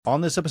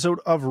On this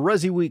episode of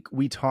ResiWeek,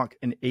 we talk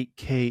an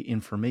 8K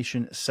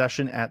information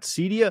session at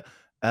CEDIA,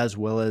 as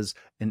well as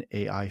an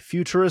AI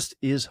futurist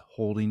is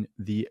holding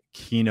the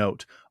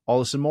keynote. All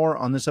this and more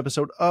on this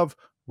episode of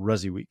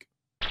ResiWeek.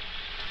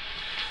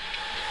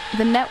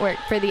 The network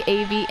for the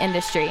AV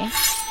industry.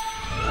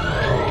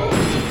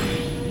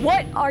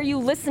 What are you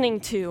listening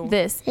to?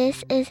 This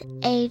is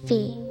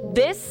AV.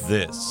 This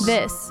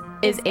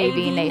is AV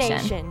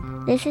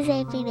Nation. This is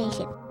AV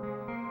Nation.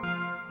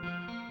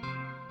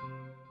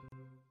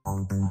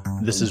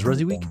 This is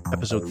ResiWeek,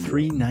 episode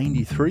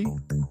 393,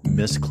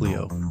 Miss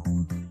Cleo.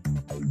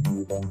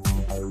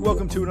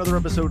 Welcome to another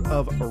episode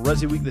of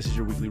ResiWeek. This is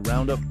your weekly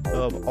roundup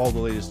of all the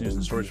latest news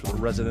and stories for the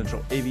residential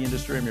AV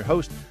industry. I'm your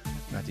host,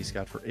 Matthew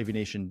Scott for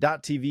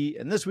AVNation.tv,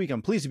 and this week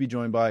I'm pleased to be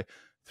joined by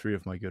three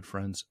of my good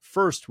friends.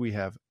 First, we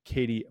have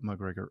Katie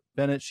McGregor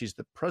Bennett. She's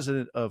the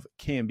president of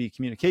KMB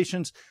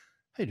Communications.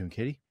 How you doing,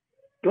 Katie?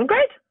 Doing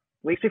great.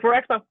 Weeks before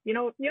Expo. You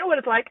know what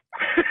it's like.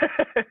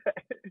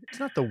 It's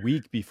not the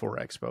week before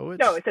Expo.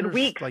 No, it said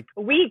weeks. Like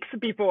weeks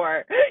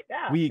before.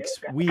 Yeah. Weeks.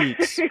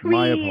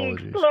 My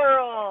apologies.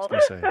 Plural. I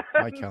was going to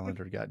say, my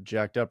calendar got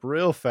jacked up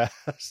real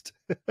fast.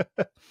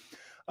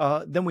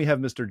 Then we have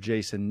Mr.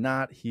 Jason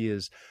Knott. He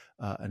is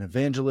an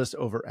evangelist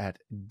over at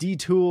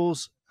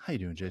D-Tools. How you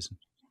doing, Jason?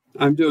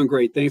 I'm doing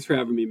great. Thanks for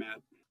having me,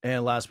 Matt.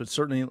 And last but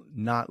certainly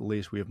not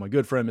least, we have my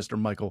good friend, Mr.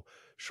 Michael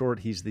Short.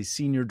 He's the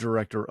Senior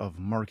Director of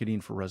Marketing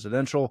for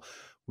Residential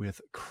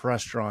with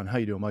Crestron. How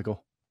you doing,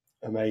 Michael?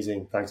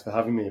 Amazing. Thanks for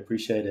having me.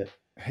 Appreciate it.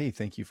 Hey,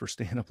 thank you for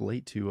staying up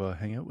late to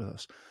hang out with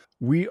us.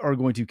 We are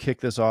going to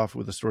kick this off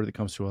with a story that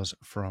comes to us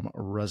from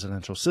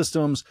Residential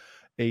Systems.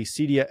 A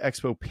CEDIA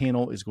Expo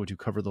panel is going to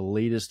cover the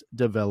latest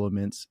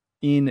developments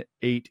in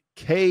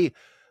 8K.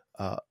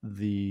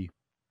 The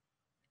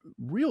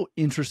real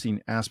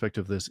interesting aspect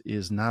of this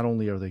is not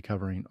only are they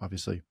covering,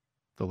 obviously,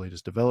 the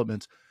latest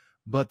developments,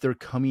 but they're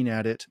coming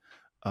at it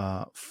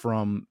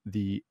from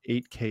the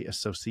 8K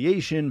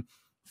Association,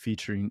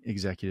 featuring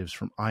executives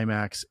from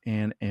IMAX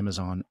and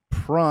Amazon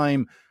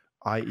Prime,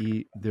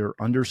 i.e. they're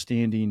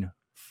understanding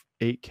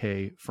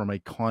 8K from a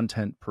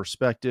content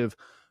perspective,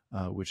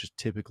 which is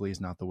typically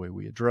is not the way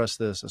we address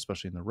this,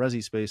 especially in the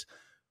Resi space.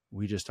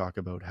 We just talk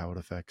about how it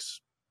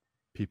affects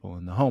people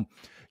in the home.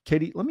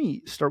 Katie, let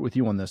me start with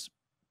you on this.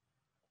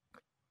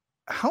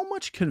 How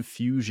much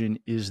confusion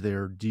is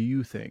there, do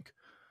you think,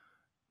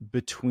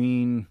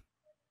 between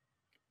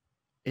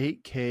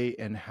 8K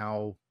and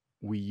how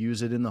we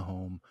use it in the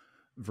home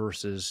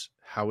versus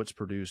how it's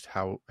produced,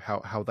 how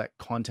that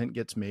content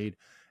gets made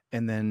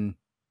and then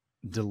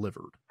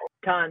delivered?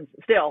 Tons.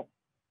 Still,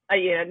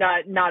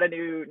 not a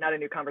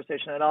new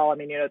conversation at all. I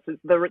mean,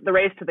 it's the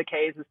race to the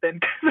Ks has been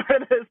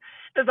sort of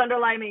this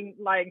underlying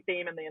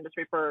theme in the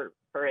industry for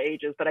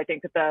ages. But I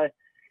think that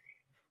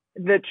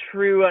the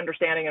true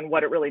understanding and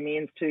what it really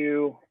means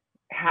to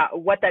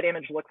what that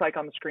image looks like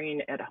on the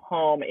screen at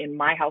home in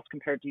my house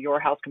compared to your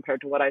house,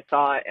 compared to what I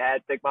saw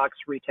at big box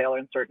retailer,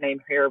 insert name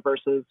here,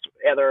 versus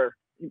other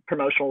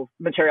promotional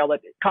material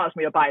that caused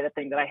me to buy the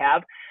thing that I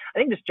have. I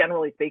think just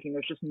generally speaking,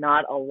 there's just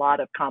not a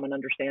lot of common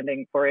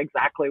understanding for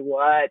exactly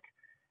what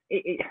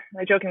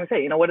I jokingly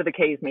say, what do the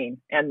Ks mean?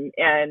 And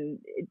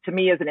to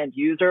me as an end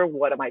user,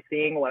 what am I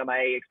seeing? What am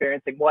I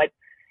experiencing?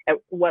 At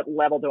what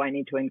level do I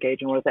need to engage,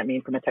 and what does that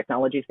mean from a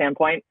technology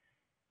standpoint?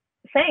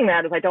 Saying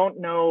that is, I don't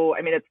know.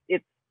 I mean,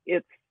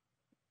 it's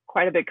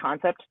quite a big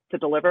concept to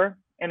deliver,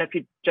 and if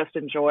you just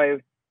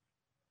enjoy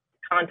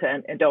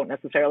content and don't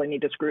necessarily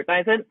need to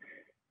scrutinize it,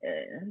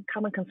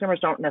 common consumers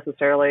don't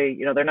necessarily,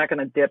 they're not going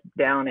to dip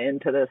down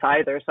into this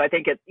either. So I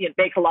think it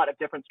makes a lot of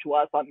difference to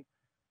us on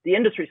the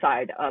industry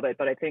side of it.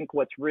 But I think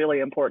what's really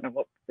important and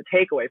what the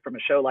takeaway from a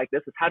show like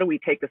this is, how do we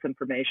take this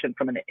information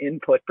from an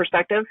input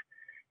perspective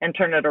and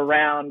turn it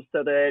around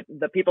so that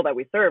the people that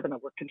we serve and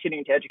that we're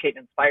continuing to educate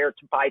and inspire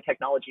to buy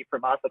technology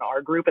from us and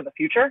our group in the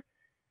future,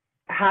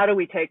 how do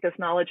we take this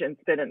knowledge and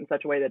spin it in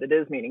such a way that it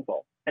is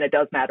meaningful and it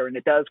does matter and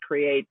it does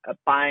create a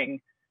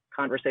buying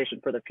conversation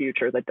for the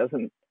future that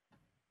doesn't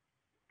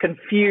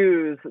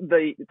confuse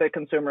the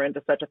consumer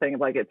into such a thing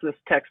of like, it's this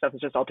tech stuff is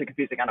just all too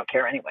confusing, I don't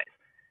care anyways.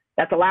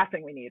 That's the last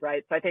thing we need,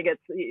 right? So I think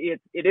it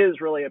is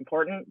really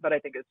important, but I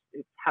think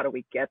it's how do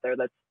we get there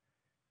that's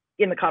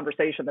in the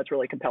conversation that's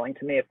really compelling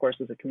to me, of course,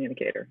 as a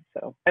communicator.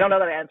 So I don't know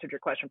that I answered your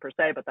question per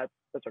se, but that's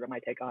sort of my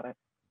take on it.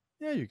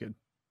 Yeah, you're good.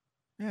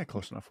 Yeah,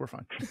 close enough. We're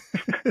fine.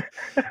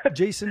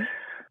 Jason,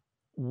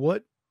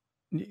 what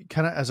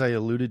kind of, as I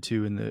alluded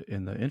to in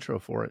the intro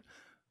for it,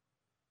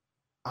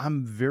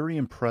 I'm very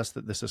impressed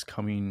that this is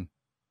coming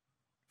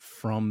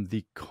from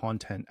the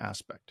content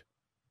aspect,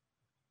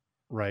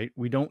 right?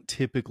 We don't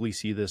typically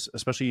see this,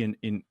 especially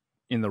in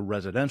the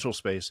residential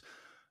space.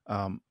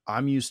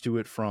 I'm used to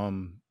it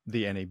from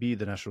the NAB,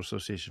 the National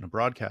Association of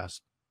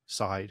Broadcast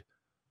side,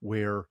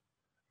 where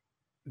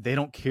they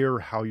don't care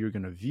how you're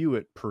going to view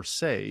it per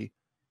se.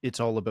 It's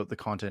all about the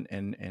content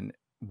and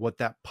what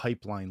that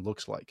pipeline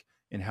looks like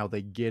and how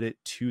they get it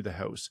to the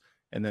house.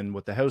 And then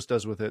what the house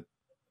does with it,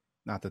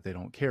 not that they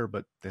don't care,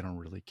 but they don't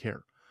really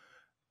care.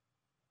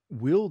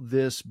 Will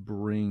this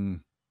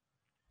bring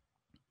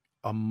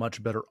a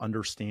much better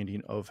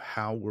understanding of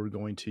how we're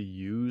going to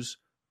use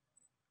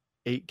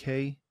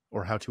 8K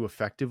or how to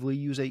effectively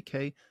use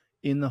 8K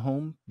in the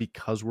home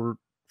because we're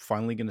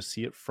finally going to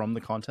see it from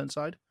the content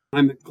side?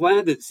 I'm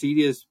glad that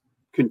CEDIA is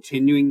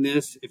continuing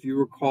this. If you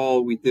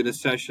recall, we did a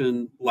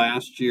session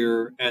last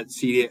year at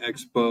CEDIA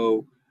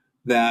Expo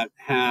that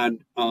had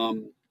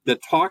that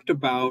talked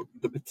about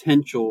the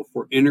potential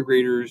for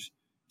integrators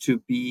to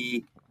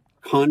be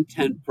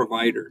content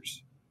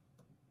providers,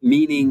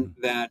 meaning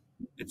that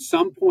at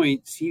some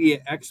point CEDIA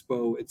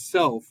Expo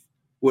itself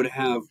would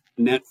have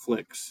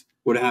Netflix,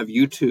 would have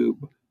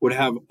YouTube, would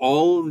have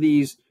all of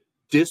these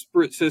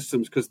disparate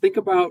systems. Because think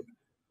about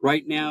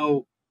right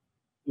now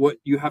what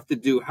you have to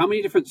do. How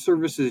many different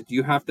services do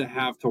you have to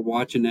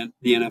watch the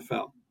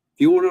NFL? If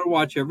you wanted to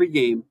watch every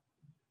game,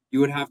 you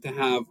would have to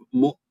have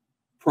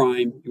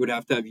Prime, you would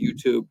have to have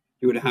YouTube,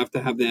 you would have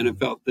to have the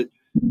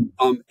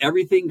NFL.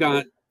 Everything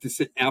got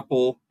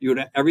Apple,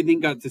 everything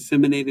got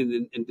disseminated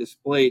and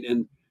displayed,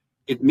 and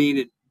it made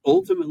it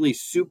ultimately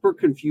super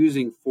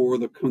confusing for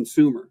the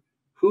consumer.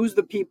 Who's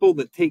the people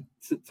that take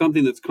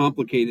something that's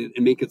complicated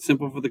and make it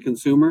simple for the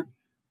consumer?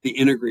 The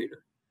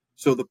integrator.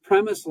 So the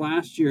premise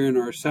last year in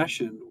our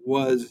session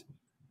was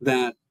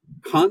that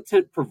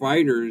content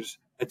providers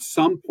at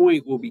some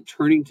point will be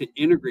turning to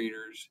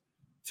integrators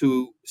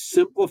to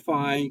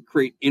simplify,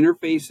 create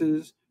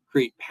interfaces,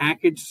 create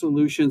package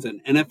solutions,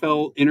 an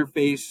NFL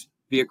interface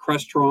via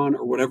Crestron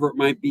or whatever it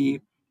might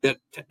be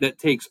that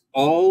takes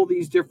all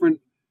these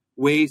different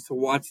ways to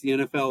watch the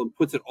NFL and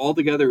puts it all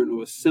together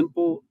into a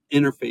simple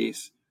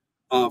interface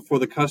for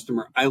the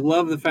customer. I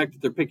love the fact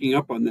that they're picking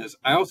up on this.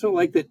 I also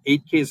like that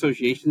 8K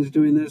Association is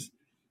doing this.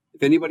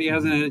 If anybody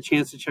hasn't had a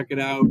chance to check it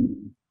out,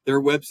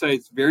 their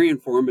website's very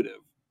informative.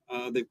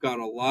 They've got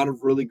a lot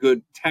of really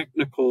good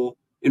technical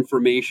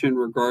information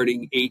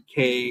regarding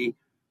 8K,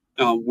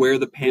 where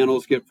the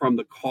panels get from,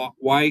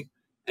 why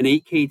an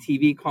 8K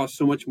TV costs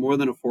so much more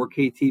than a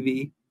 4K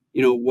TV.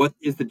 What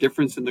is the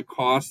difference in the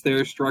cost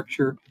there,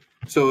 structure?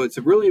 So it's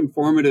a really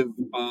informative,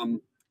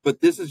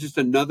 but this is just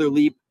another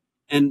leap.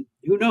 And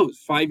who knows,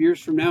 5 years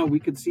from now, we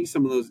could see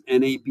some of those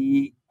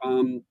NAB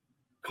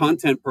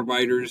content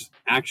providers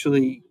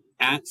actually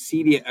at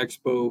CEDIA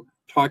Expo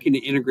talking to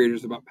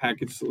integrators about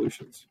package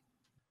solutions.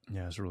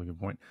 Yeah, that's a really good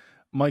point.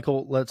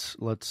 Michael,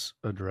 let's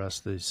address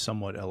the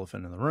somewhat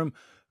elephant in the room.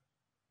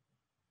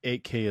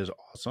 8K is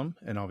awesome,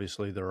 and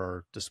obviously there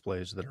are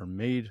displays that are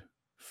made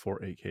for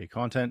 8K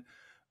content.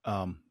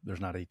 There's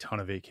not a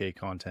ton of 8K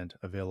content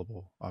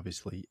available,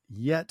 obviously,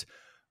 yet.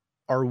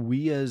 Are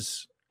we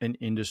as an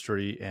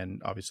industry,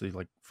 and obviously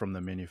like from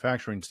the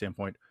manufacturing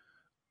standpoint,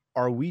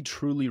 are we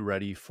truly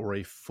ready for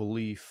a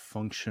fully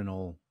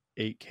functional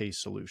 8K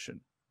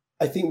solution?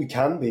 I think we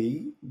can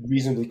be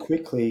reasonably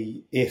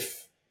quickly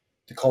if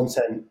the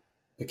content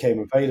became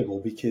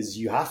available, because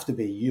you have to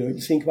be. You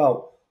think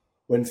about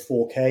when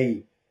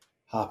 4K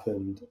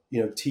happened,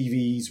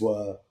 TVs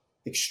were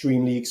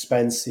extremely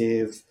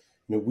expensive.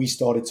 We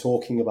started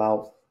talking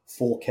about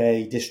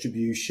 4K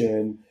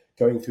distribution,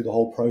 going through the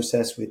whole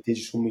process with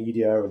digital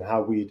media and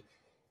how we'd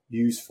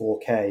use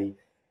 4K.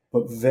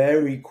 But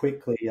very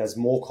quickly, as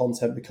more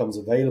content becomes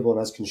available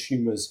and as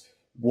consumers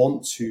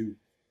want to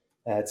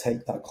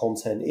take that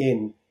content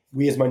in,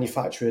 we as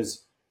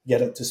manufacturers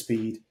get up to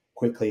speed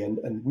quickly.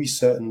 And we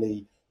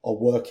certainly are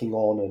working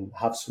on and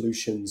have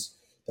solutions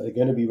that are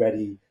going to be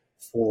ready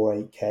for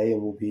 8K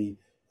and will be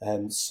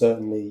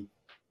certainly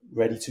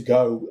ready to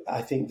go.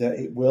 I think that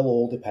it will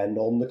all depend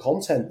on the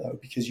content, though,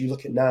 because you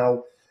look at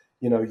now,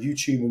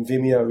 YouTube and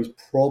Vimeo is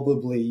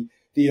probably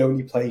the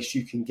only place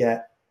you can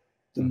get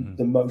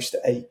the most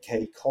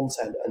 8K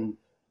content. And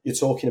you're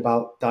talking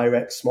about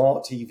direct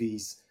smart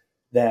TVs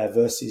there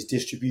versus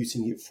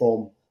distributing it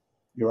from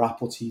your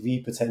Apple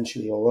TV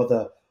potentially or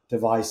other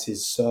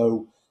devices.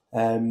 So,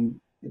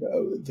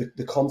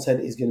 the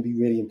content is going to be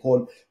really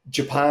important.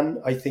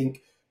 Japan, I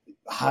think,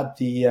 had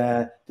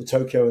the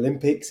Tokyo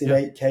Olympics in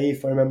 8K,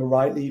 if I remember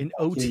rightly. In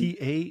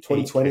OTA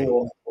 2020.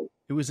 8K.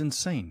 It was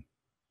insane.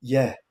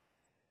 Yeah,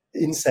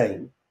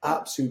 insane.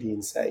 Absolutely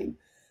insane.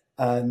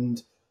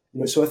 And,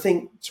 so I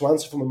think to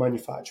answer from a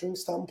manufacturing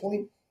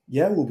standpoint,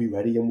 yeah, we'll be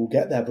ready and we'll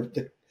get there. But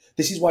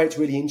this is why it's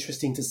really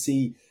interesting to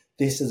see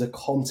this as a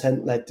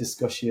content-led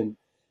discussion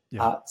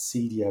at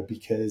CEDIA,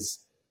 because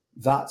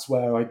that's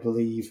where I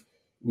believe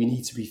we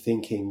need to be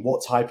thinking,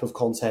 what type of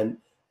content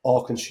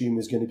are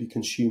consumers going to be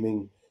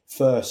consuming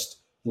first?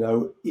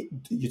 You're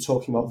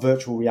talking about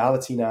virtual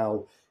reality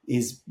now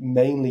is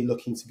mainly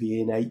looking to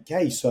be in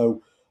 8K.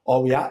 So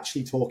are we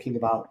actually talking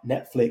about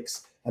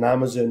Netflix and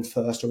Amazon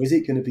first, or is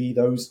it going to be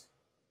those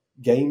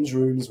games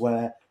rooms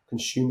where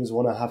consumers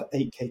want to have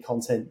 8K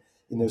content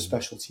in those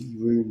specialty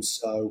rooms?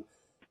 So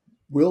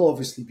we'll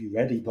obviously be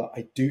ready, but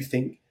I do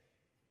think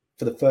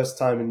for the first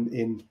time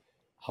in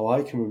how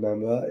I can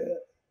remember,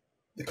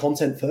 the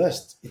content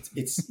first.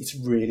 It's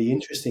really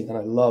interesting, and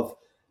I love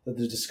that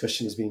the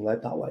discussion is being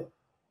led that way.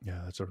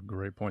 Yeah, that's a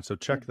great point. So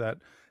check that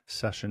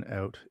session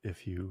out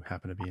if you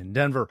happen to be in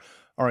Denver.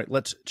 All right,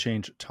 let's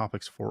change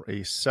topics for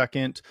a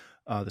second.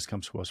 This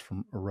comes to us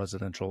from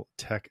Residential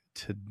Tech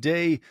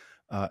Today.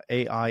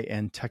 AI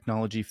and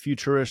technology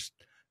futurist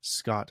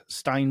Scott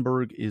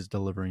Steinberg is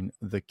delivering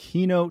the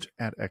keynote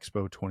at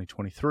Expo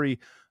 2023.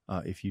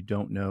 If you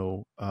don't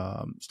know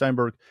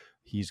Steinberg,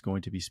 he's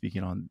going to be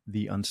speaking on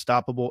the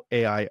unstoppable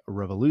AI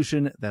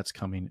revolution that's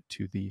coming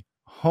to the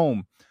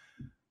home.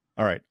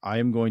 All right, I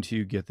am going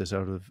to get this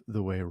out of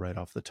the way right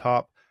off the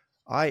top.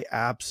 I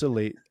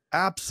absolutely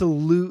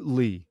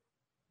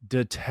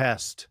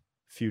detest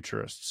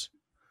futurists.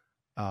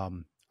 I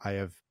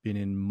have been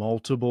in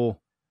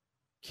multiple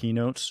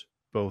keynotes,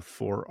 both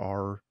for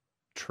our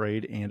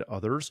trade and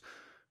others,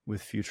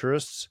 with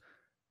futurists,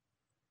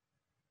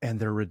 and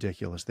they're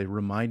ridiculous. They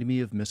remind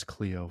me of Miss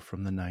Cleo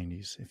from the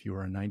 90s. If you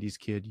are a 90s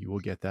kid, you will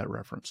get that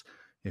reference.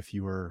 If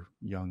you are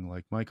young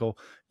like Michael,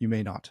 you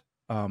may not.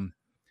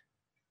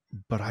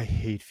 But I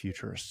hate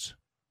futurists.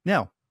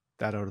 Now,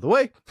 that out of the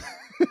way.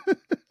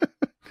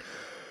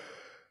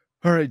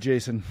 All right,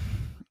 Jason.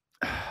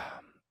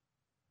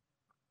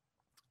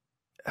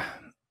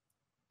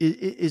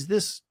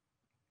 Is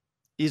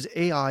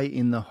AI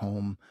in the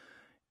home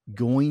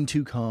going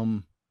to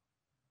come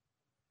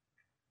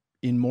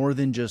in more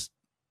than just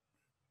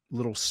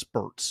little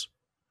spurts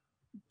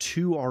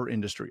to our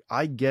industry?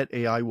 I get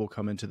AI will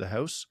come into the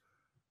house.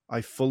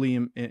 I fully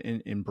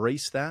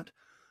embrace that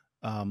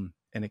and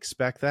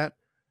expect that.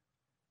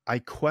 I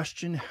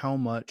question how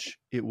much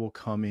it will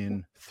come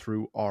in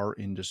through our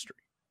industry.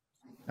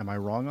 Am I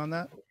wrong on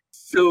that?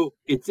 So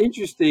it's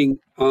interesting.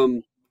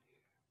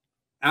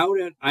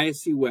 Out at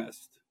ISC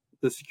West,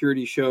 the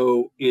security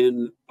show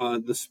in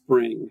the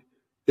spring,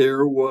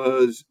 there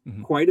was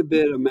quite a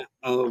bit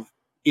of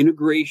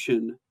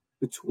integration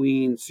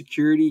between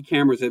security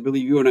cameras. I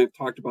believe you and I have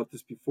talked about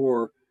this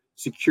before,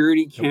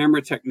 security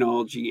camera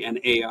technology and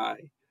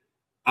AI.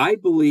 I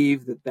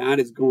believe that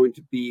is going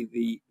to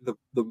be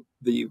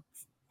the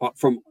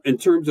from in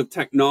terms of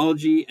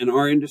technology and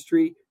our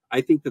industry.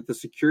 I think that the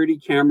security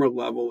camera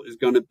level is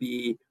going to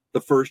be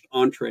the first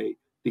entree,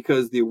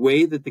 because the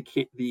way that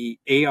the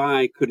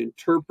AI could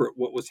interpret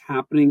what was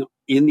happening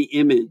in the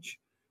image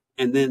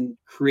and then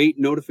create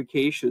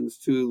notifications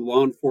to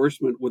law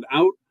enforcement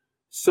without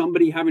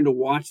somebody having to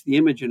watch the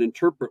image and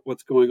interpret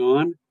what's going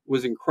on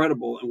was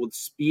incredible and would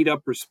speed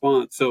up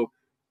response. So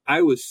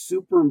I was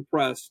super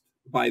impressed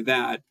by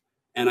that.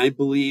 And I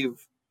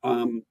believe,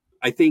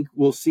 I think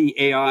we'll see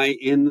AI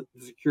in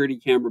the security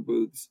camera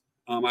booths.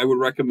 I would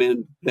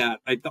recommend that.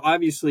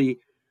 Obviously,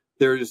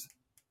 there's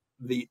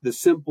the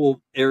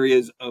simple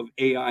areas of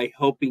AI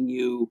helping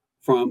you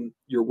from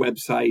your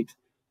website,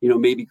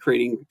 maybe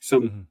creating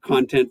some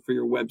content for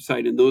your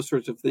website and those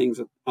sorts of things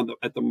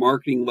at the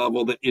marketing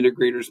level that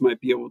integrators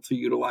might be able to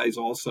utilize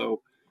also.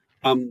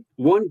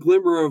 One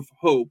glimmer of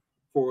hope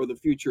for the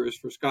future is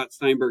for Scott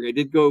Steinberg. I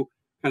did go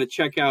kind of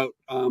check out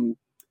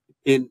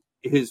in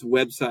his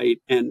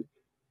website, and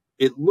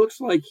it looks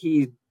like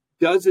he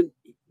doesn't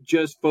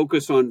just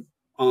focus on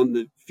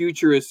the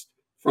futurist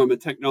from a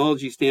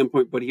technology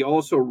standpoint, but he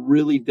also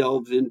really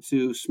delves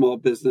into small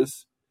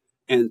business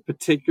and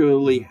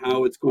particularly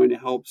how it's going to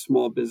help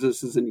small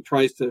businesses. And he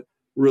tries to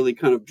really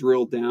kind of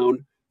drill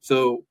down.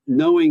 So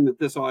knowing that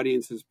this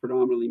audience is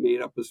predominantly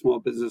made up of small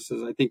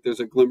businesses, I think there's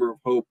a glimmer of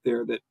hope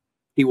there that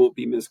he won't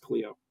be Miss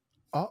Cleo.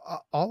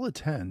 I'll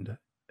attend,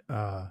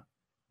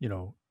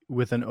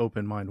 with an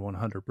open mind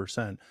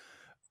 100%.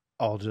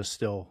 I'll just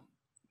still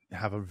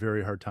have a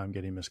very hard time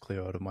getting Miss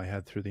Cleo out of my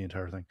head through the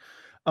entire thing.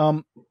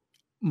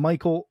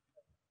 Michael,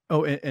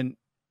 and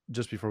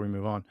just before we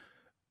move on,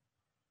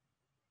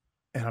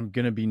 and I'm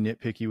going to be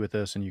nitpicky with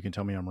this, and you can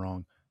tell me I'm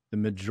wrong. The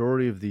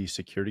majority of the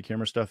security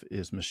camera stuff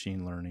is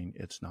machine learning.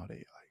 It's not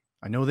AI.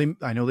 I know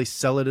they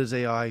sell it as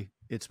AI.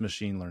 It's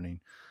machine learning.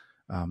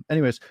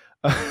 Anyways.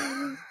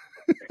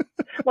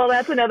 Well,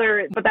 that's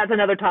another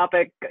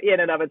topic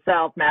in and of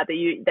itself, Matt,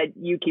 that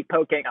you keep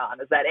poking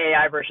on, is that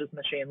AI versus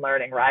machine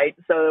learning, right?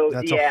 So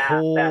that's a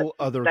whole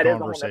other that conversation. is a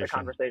whole other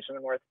conversation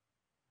and worth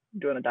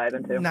doing a dive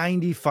into.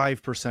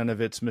 95% of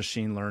it's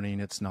machine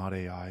learning. It's not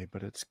AI,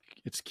 but it's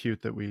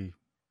cute that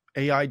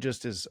AI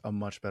just is a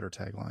much better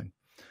tagline.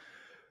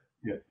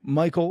 Yeah.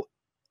 Michael,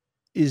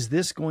 is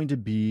this going to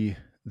be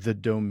the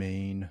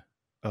domain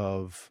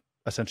of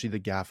essentially the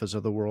GAFAs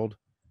of the world?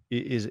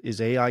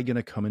 Is AI going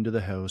to come into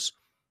the house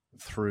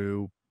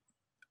through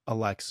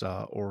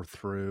Alexa or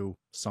through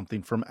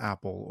something from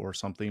Apple or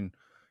something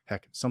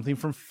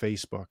from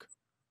Facebook,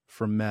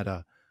 from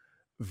Meta,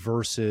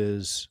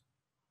 versus,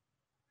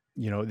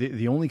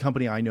 the only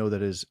company I know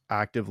that is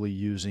actively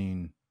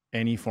using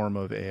any form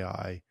of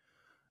AI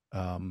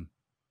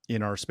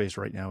in our space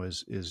right now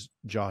is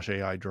Josh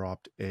AI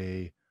dropped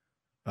a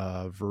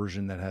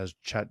version that has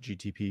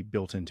ChatGTP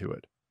built into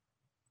it,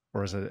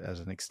 or as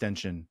an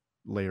extension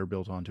layer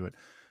built onto it.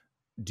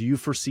 Do you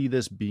foresee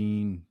this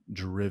being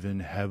driven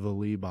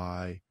heavily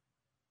by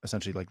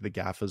essentially like the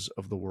GAFAs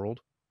of the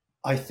world?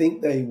 I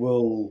think they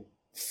will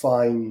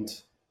find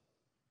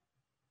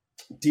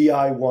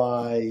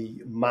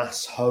DIY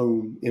mass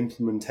home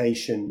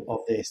implementation of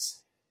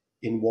this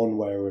in one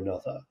way or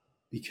another,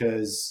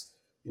 because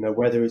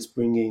whether it's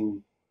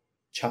bringing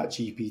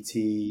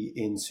ChatGPT,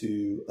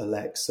 into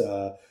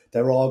Alexa,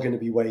 there are going to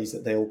be ways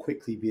that they'll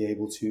quickly be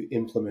able to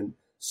implement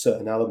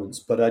certain elements,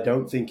 but I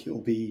don't think it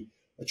will be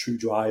a true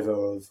driver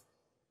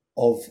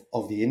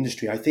of the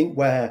industry. I think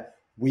where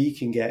we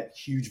can get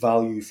huge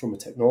value from a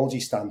technology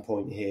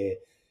standpoint here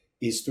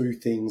is through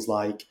things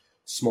like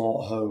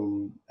smart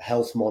home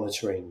health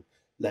monitoring,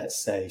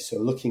 let's say. So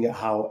looking at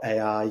how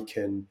AI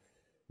can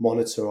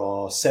monitor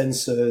our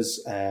sensors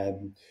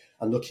and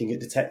looking at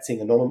detecting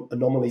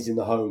anomalies in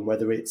the home,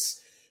 whether it's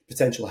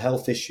potential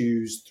health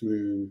issues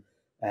through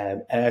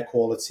air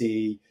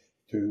quality,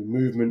 through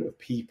movement of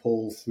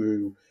people,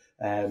 through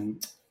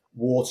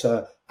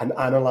water, and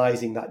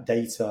analyzing that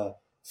data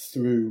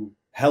through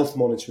health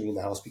monitoring in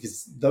the house,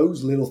 because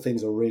those little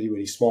things are really,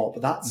 really smart.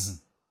 But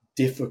that's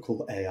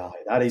difficult AI.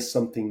 That is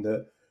something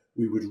that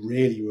we would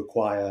really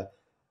require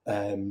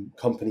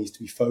companies to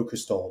be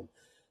focused on.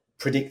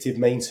 Predictive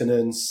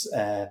maintenance,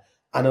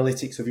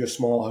 analytics of your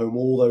smart home,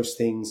 all those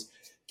things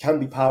can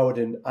be powered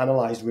and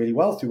analyzed really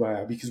well through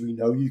AI, because we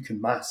know you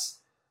can mass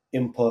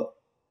input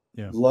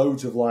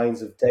loads of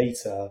lines of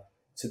data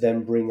to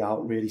then bring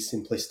out really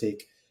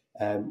simplistic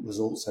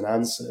results and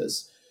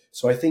answers.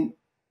 So I think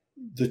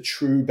the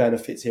true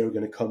benefits here are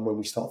going to come when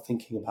we start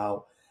thinking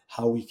about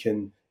how we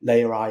can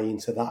layer AI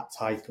into that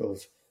type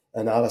of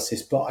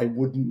analysis. But I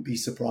wouldn't be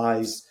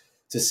surprised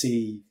to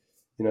see,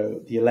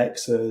 the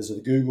Alexas or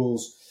the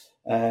Googles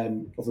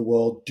of the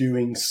world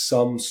doing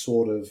some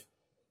sort of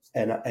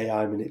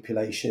AI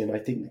manipulation. I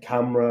think the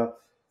camera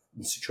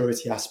and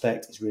security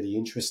aspect is really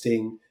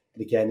interesting.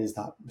 But again, is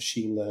that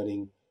machine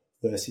learning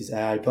versus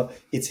AI? But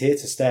it's here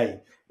to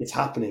stay. It's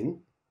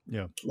happening.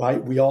 Yeah.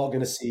 Right. We are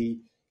going to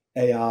see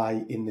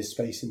AI in this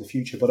space in the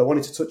future. But I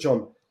wanted to touch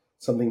on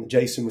something that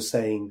Jason was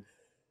saying.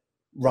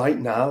 Right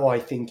now, I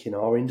think in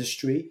our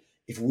industry,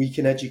 if we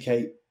can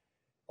educate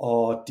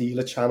our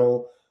dealer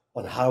channel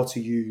on how to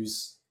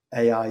use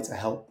AI to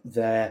help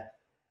their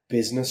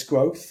business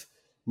growth,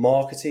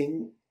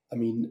 marketing,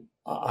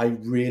 I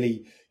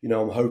really,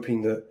 I'm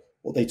hoping that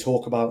what they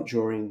talk about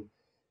during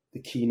the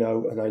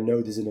keynote, and I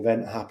know there's an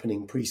event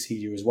happening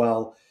pre-CEDIA as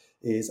well,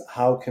 is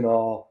how can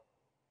our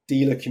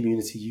dealer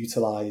community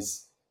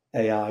utilize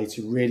AI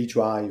to really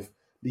drive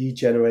lead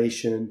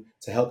generation,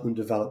 to help them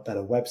develop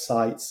better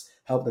websites,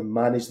 help them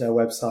manage their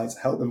websites,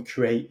 help them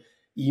create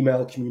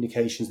email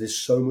communications. There's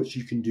so much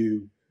you can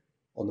do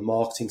on the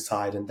marketing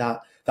side. And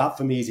that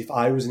for me is, if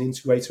I was an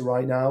integrator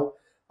right now,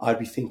 I'd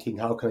be thinking,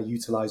 how can I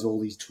utilize all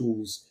these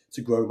tools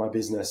to grow my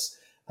business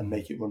and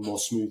make it run more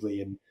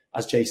smoothly? And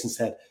as Jason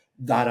said,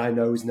 that I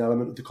know is an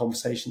element of the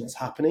conversation that's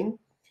happening.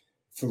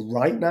 For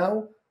right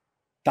now,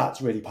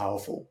 that's really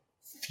powerful.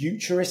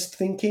 Futurist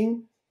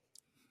thinking,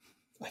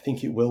 I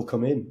think it will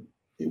come in.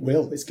 It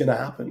will. It's going to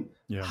happen.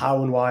 Yeah.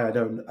 How and why, I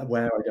don't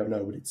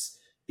know, but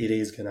it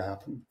is going to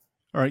happen.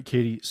 All right,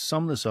 Katie,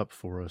 sum this up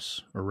for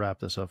us, or wrap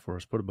this up for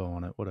us. Put a bow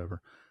on it,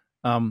 whatever.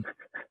 And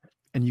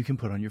you can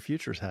put on your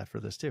futures hat for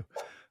this too.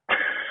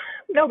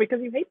 No, because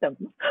you hate them.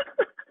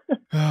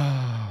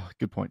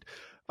 Good point.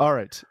 All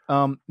right.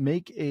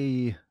 Make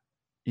a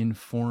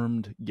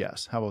informed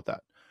guess. How about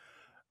that?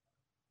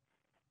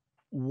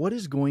 What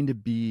is going to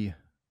be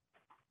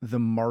the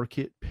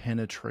market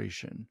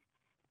penetration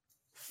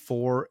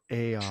for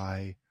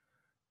AI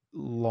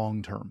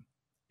long term?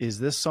 Is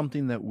this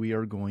something that we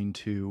are going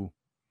to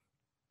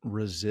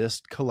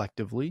resist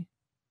collectively,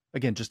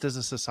 again, just as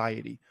a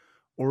society?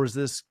 Or is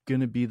this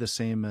going to be the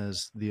same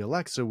as the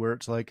Alexa, where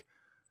it's like,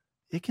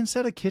 it can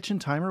set a kitchen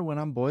timer when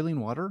I'm boiling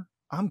water?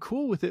 I'm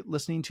cool with it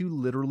listening to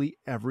literally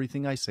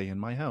everything I say in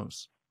my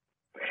house.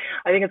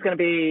 I think it's going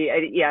to be,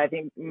 I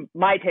think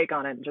my take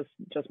on it,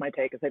 just my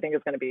take, is I think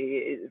it's going to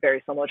be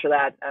very similar to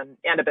that,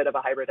 and a bit of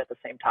a hybrid at the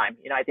same time.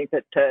 I think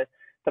that to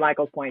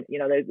Michael's point,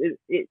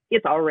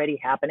 it's already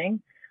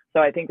happening.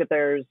 So I think that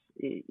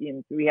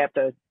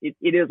it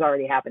is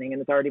already happening,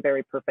 and it's already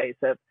very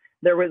pervasive.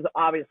 There was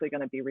obviously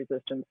going to be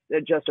resistance,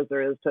 just as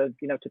there is to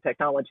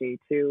technology,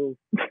 to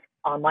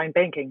online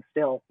banking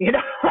still, who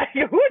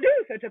would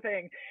do such a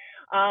thing?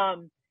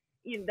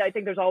 I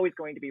think there's always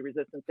going to be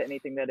resistance to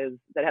anything that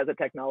has a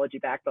technology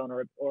backbone,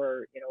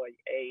 or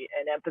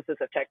an emphasis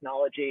of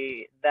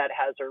technology that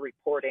has a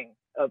reporting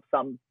of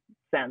some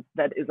sense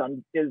that is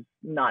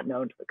not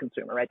known to the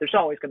consumer, right? There's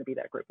always going to be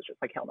that group that's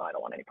just like, hell no, I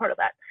don't want any part of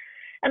that.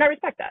 And I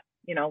respect that,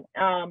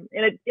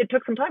 and it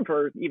took some time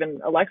for even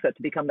Alexa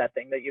to become that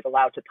thing that you've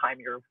allowed to time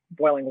your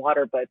boiling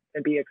water,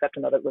 and be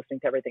accepting of it,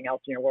 listening to everything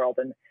else in your world.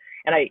 And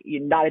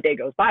not a day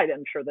goes by,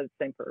 I'm sure that's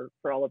the same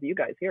for all of you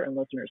guys here and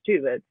listeners too,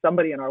 that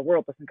somebody in our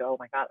world doesn't go, oh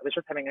my God, I was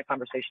just having a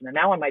conversation, and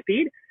now on my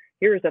feed,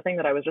 here's the thing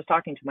that I was just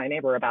talking to my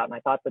neighbor about, and I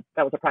thought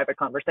that was a private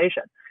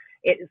conversation.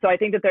 So I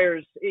think that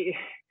there's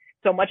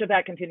so much of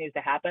that continues to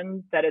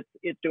happen, that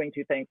it's doing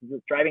two things.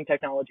 It's driving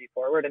technology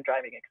forward and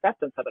driving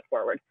acceptance of it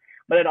forward,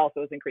 but it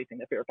also is increasing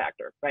the fear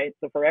factor, right?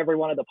 So for every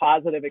one of the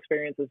positive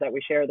experiences that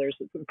we share, there's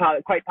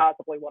quite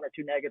possibly one or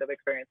two negative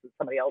experiences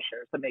somebody else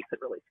shares that makes it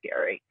really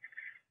scary.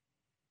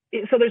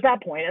 So there's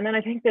that point. And then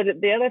I think that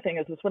the other thing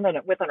is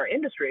within our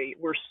industry,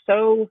 we're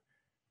so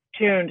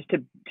tuned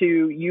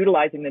to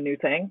utilizing the new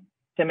thing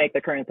to make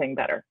the current thing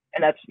better.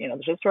 And that's,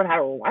 that's just sort of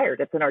how we're wired.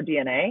 It's in our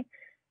DNA.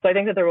 So I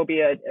think that there will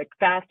be a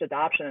fast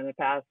adoption and a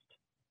fast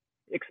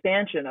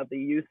expansion of the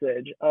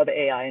usage of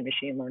AI and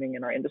machine learning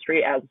in our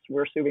industry as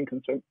we're serving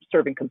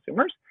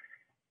consumers.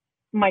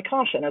 My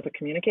caution as a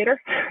communicator,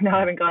 now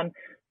having gone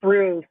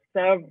through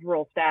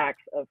several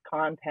stacks of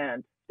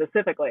content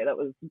specifically that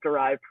was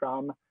derived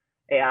from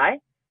AI,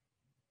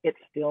 it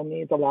still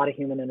needs a lot of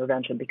human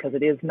intervention because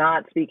it is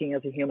not speaking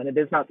as a human. It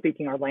is not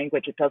speaking our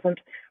language. It doesn't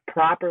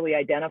properly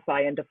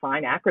identify and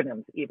define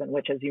acronyms even,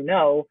 which, as you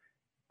know,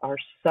 are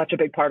such a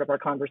big part of our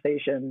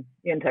conversation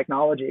in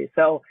technology.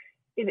 So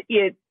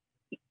it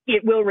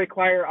will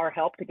require our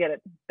help to get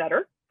it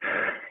better.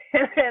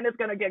 And it's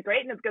going to get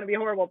great and it's going to be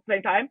horrible at the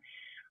same time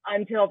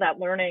until that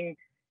learning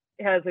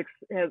has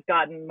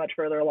gotten much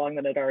further along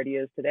than it already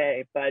is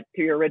today. But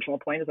to your original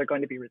point, is there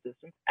going to be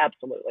resistance?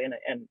 Absolutely.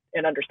 And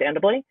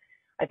understandably,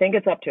 I think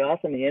it's up to us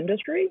in the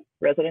industry,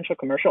 residential,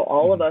 commercial,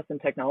 all of us in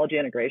technology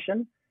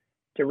integration,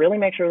 to really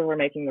make sure that we're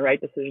making the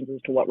right decisions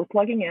as to what we're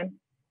plugging in,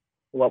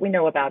 what we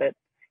know about it,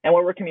 and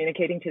what we're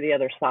communicating to the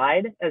other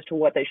side as to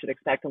what they should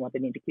expect and what they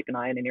need to keep an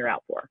eye and an ear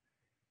out for.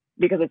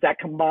 Because it's that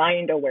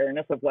combined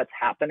awareness of what's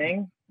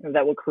happening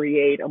that will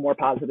create a more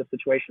positive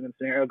situation and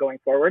scenario going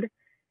forward.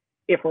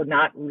 If we're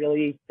not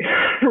really,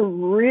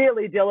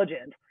 really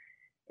diligent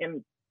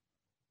in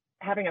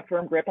having a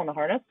firm grip on the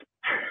harness,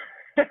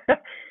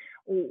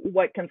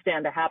 what can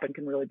stand to happen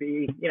can really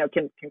be,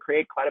 can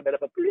create quite a bit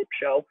of a bleep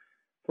show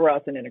for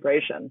us in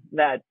integration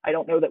that I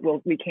don't know that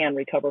we can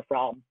recover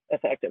from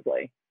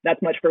effectively.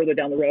 That's much further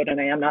down the road, and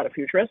I am not a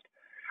futurist.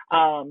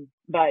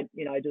 But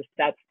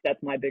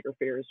that's my bigger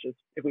fear is just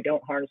if we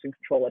don't harness and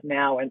control it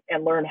now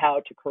and learn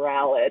how to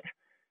corral it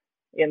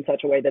in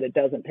such a way that it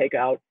doesn't take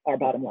out our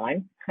bottom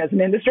line as an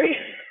industry.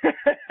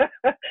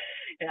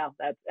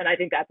 And I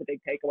think that's a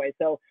big takeaway.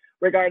 So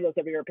regardless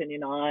of your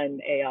opinion on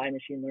AI,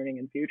 machine learning,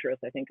 and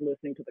futurists, I think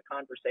listening to the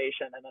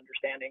conversation and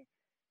understanding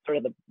sort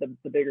of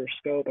the bigger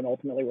scope and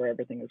ultimately where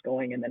everything is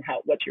going, and then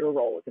what's your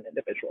role as an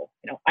individual.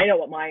 I know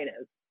what mine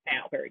is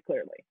now very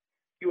clearly.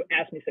 You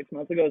asked me 6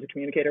 months ago as a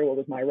communicator, what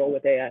was my role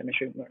with AI and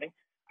machine learning?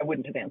 I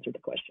wouldn't have answered the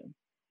question.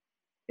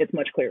 It's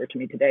much clearer to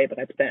me today, but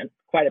I've spent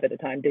quite a bit of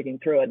time digging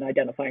through it and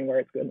identifying where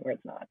it's good and where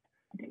it's not.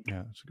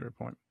 Yeah, that's a great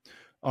point.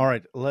 All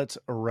right, let's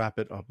wrap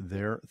it up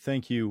there.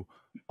 Thank you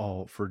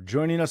all for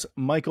joining us.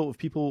 Michael, if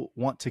people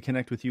want to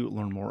connect with you,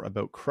 learn more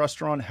about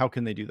Crestron, how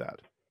can they do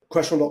that?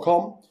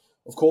 Crestron.com,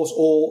 of course,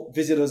 or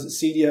visit us at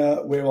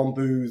CEDIA. We're on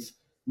booth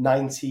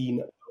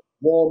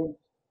 19.1.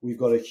 We've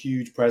got a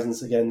huge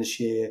presence again this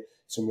year.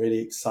 Some really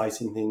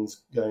exciting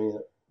things going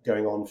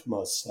on from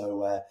us.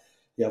 So,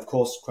 of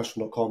course,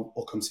 Crestron.com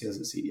or come see us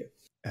at CEDIA.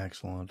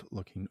 Excellent.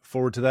 Looking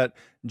forward to that.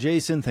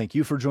 Jason, thank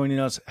you for joining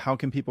us. How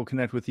can people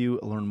connect with you,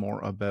 learn more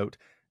about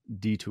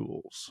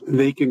D-Tools?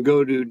 They can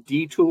go to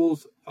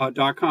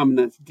dtools.com, and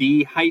that's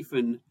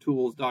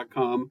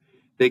d-tools.com.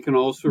 They can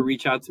also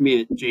reach out to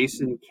me at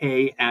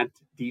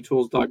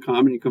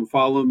jasonkay@dtools.com, and you can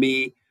follow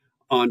me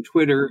on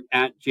Twitter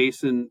at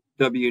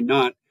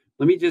jasonwnott.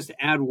 Let me just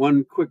add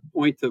one quick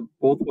point to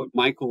both what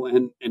Michael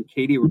and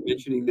Katie were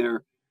mentioning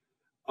there,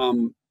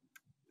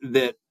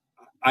 that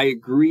I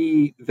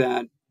agree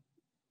that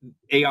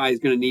AI is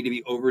going to need to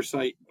be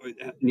oversight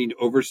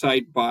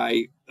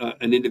by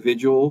an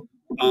individual.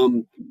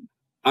 I'm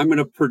going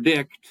to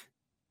predict,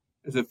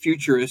 as a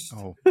futurist,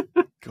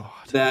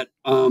 that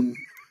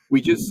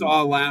we just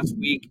saw last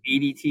week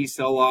ADT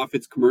sell off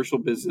its commercial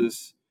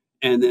business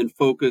and then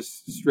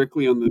focus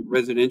strictly on the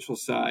residential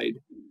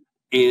side.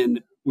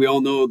 And we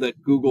all know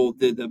that Google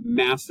did the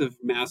massive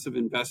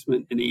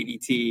investment in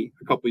ADT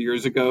a couple of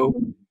years ago.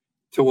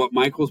 To what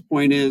Michael's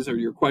point is, or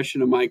your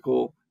question to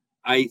Michael,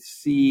 I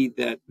see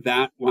that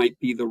might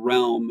be the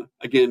realm,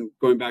 again,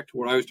 going back to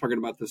what I was talking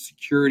about, the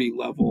security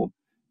level,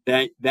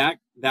 that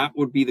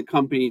would be the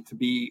company to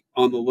be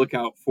on the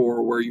lookout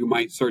for, where you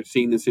might start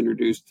seeing this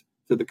introduced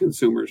to the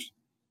consumers.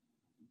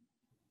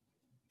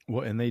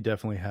 Well, and they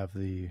definitely have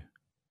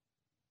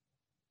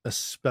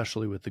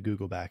especially with the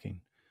Google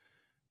backing,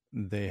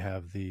 they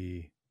have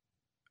the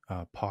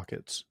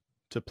pockets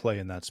to play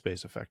in that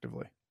space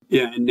effectively.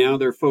 Yeah, and now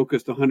they're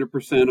focused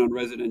 100% on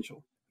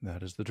residential.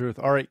 That is the truth.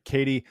 All right,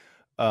 Katie,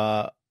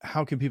 how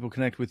can people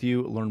connect with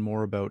you, learn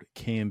more about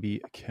KMB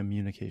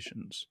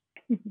Communications?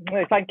 You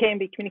find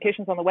KMB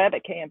Communications on the web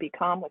at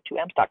kmbcom with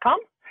 2ms.com.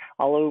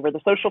 All over the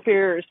social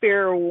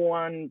sphere,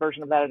 one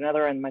version of that,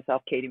 another, and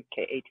myself, Katie,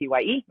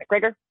 Katye,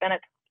 McGregor,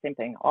 Bennett, same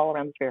thing, all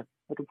around the sphere.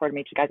 Looking forward to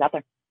meet you guys out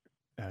there.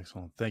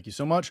 Excellent. Thank you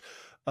so much.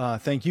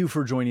 Thank you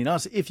for joining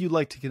us. If you'd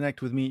like to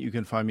connect with me, you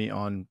can find me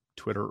on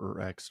Twitter or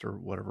X or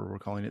whatever we're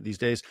calling it these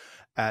days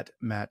at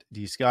Matt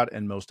D. Scott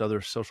and most other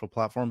social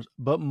platforms.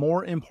 But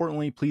more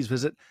importantly, please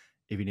visit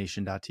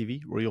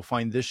avnation.tv, where you'll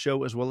find this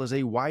show as well as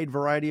a wide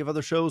variety of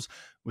other shows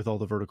with all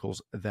the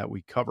verticals that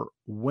we cover.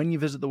 When you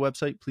visit the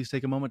website, please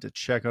take a moment to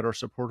check out our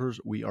supporters.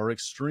 We are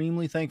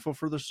extremely thankful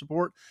for the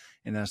support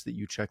and ask that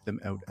you check them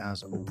out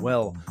as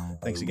well.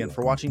 Thanks again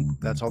for watching.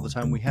 That's all the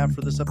time we have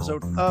for this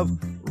episode of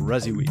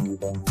ResiWeek.